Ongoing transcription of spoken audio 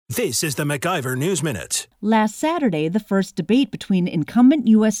This is the MacIver News Minute. Last Saturday, the first debate between incumbent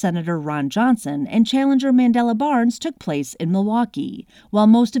U.S. Senator Ron Johnson and challenger Mandela Barnes took place in Milwaukee. While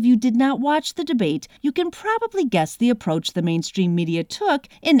most of you did not watch the debate, you can probably guess the approach the mainstream media took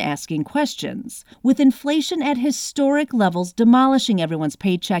in asking questions. With inflation at historic levels demolishing everyone's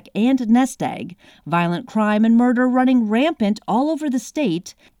paycheck and nest egg, violent crime and murder running rampant all over the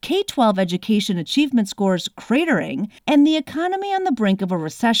state, K-12 education achievement scores cratering, and the economy on the brink of a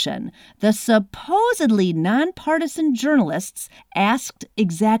recession, the supposedly nonpartisan journalists asked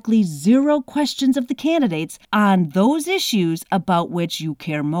exactly 0 questions of the candidates on those issues about which you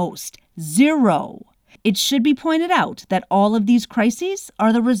care most. 0. It should be pointed out that all of these crises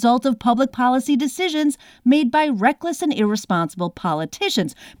are the result of public policy decisions made by reckless and irresponsible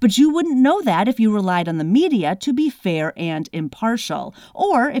politicians. But you wouldn't know that if you relied on the media to be fair and impartial,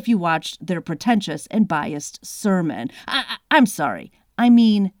 or if you watched their pretentious and biased sermon. I'm sorry. I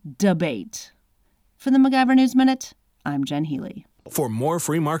mean debate. For the MacIver News Minute, I'm Jen Healy. For more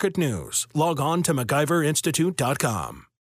free market news, log on to MacIverInstitute.com.